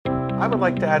I would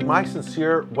like to add my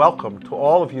sincere welcome to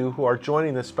all of you who are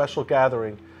joining this special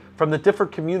gathering from the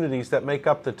different communities that make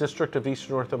up the District of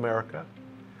Eastern North America,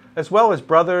 as well as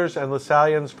brothers and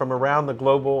Lasallians from around the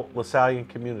global Lasallian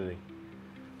community.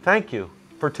 Thank you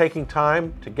for taking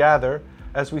time to gather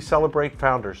as we celebrate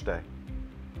Founders Day.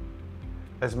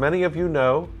 As many of you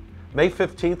know, May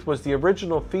 15th was the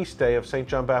original feast day of St.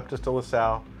 John Baptist de La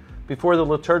Salle before the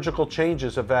liturgical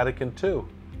changes of Vatican II.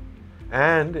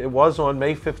 And it was on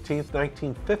May 15,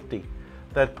 1950,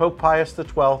 that Pope Pius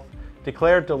XII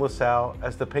declared de La Salle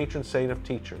as the patron saint of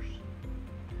teachers.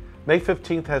 May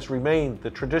 15th has remained the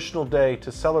traditional day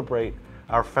to celebrate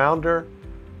our founder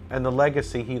and the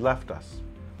legacy he left us.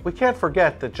 We can't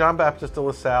forget that John Baptist de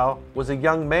La Salle was a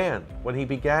young man when he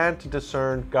began to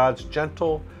discern God's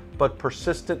gentle but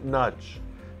persistent nudge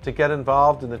to get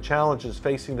involved in the challenges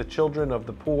facing the children of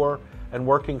the poor and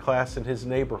working class in his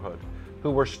neighborhood,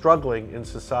 who were struggling in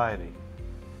society.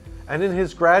 And in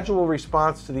his gradual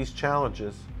response to these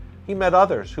challenges, he met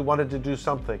others who wanted to do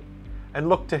something and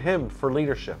looked to him for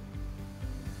leadership.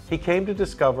 He came to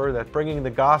discover that bringing the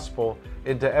gospel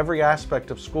into every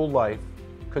aspect of school life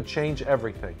could change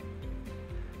everything.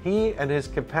 He and his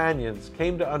companions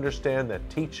came to understand that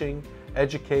teaching,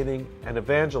 educating, and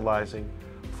evangelizing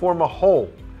form a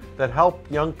whole that help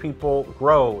young people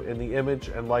grow in the image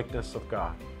and likeness of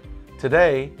God.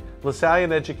 Today,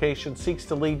 Lasallian education seeks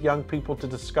to lead young people to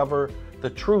discover the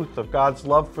truth of God's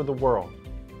love for the world.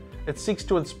 It seeks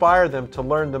to inspire them to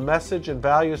learn the message and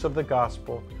values of the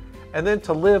gospel, and then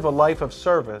to live a life of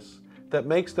service that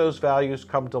makes those values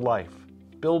come to life,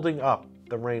 building up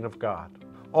the reign of God.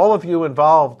 All of you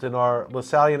involved in our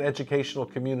Lasallian educational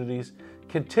communities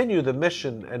continue the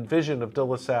mission and vision of de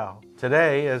La Salle.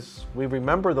 Today, as we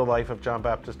remember the life of John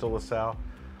Baptist de La Salle,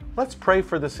 let's pray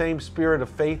for the same spirit of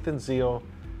faith and zeal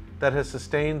that has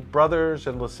sustained brothers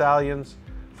and Lasallians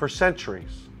for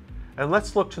centuries. And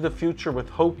let's look to the future with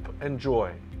hope and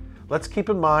joy. Let's keep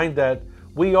in mind that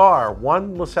we are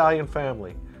one Lasallian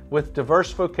family with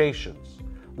diverse vocations,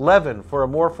 leaven for a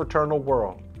more fraternal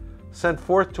world, sent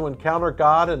forth to encounter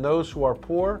God and those who are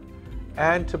poor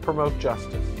and to promote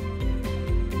justice.